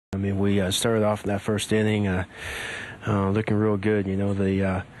I mean, we started off in that first inning looking real good. You know,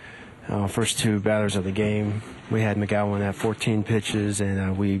 the first two batters of the game, we had McGowan at 14 pitches,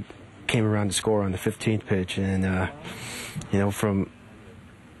 and we came around to score on the 15th pitch. And, you know, from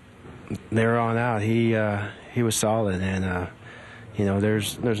there on out, he was solid. And, you know,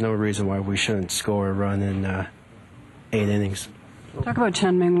 there's no reason why we shouldn't score a run in 8 innings. Talk about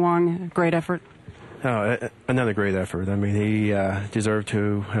Chen Ming Wong. Great effort. Oh, another great effort. I mean, he deserved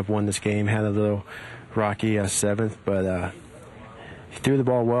to have won this game. Had a little rocky seventh, but he threw the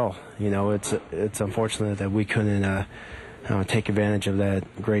ball well. You know, it's unfortunate that we couldn't take advantage of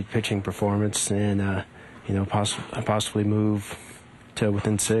that great pitching performance and you know, possibly move to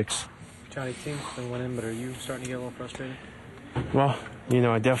within 6. Johnny, team's been winning, but are you starting to get a little frustrated? Well, you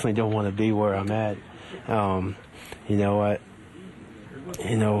know, I definitely don't want to be where I'm at. You know,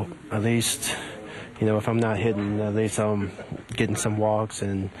 at least. You know, if I'm not hitting, at least I'm getting some walks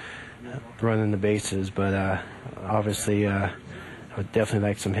and running the bases. But obviously, I would definitely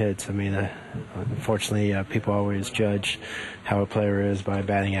like some hits. I mean, unfortunately, people always judge how a player is by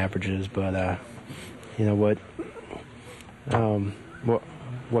batting averages. But you know what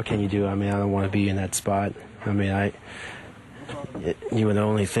can you do? I mean, I don't want to be in that spot. I mean, you would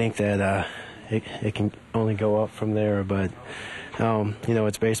only think that it can only go up from there, but. You know,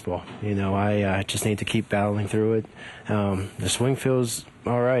 it's baseball. You know, I just need to keep battling through it. The swing feels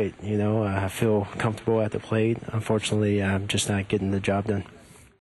all right. You know, I feel comfortable at the plate. Unfortunately, I'm just not getting the job done.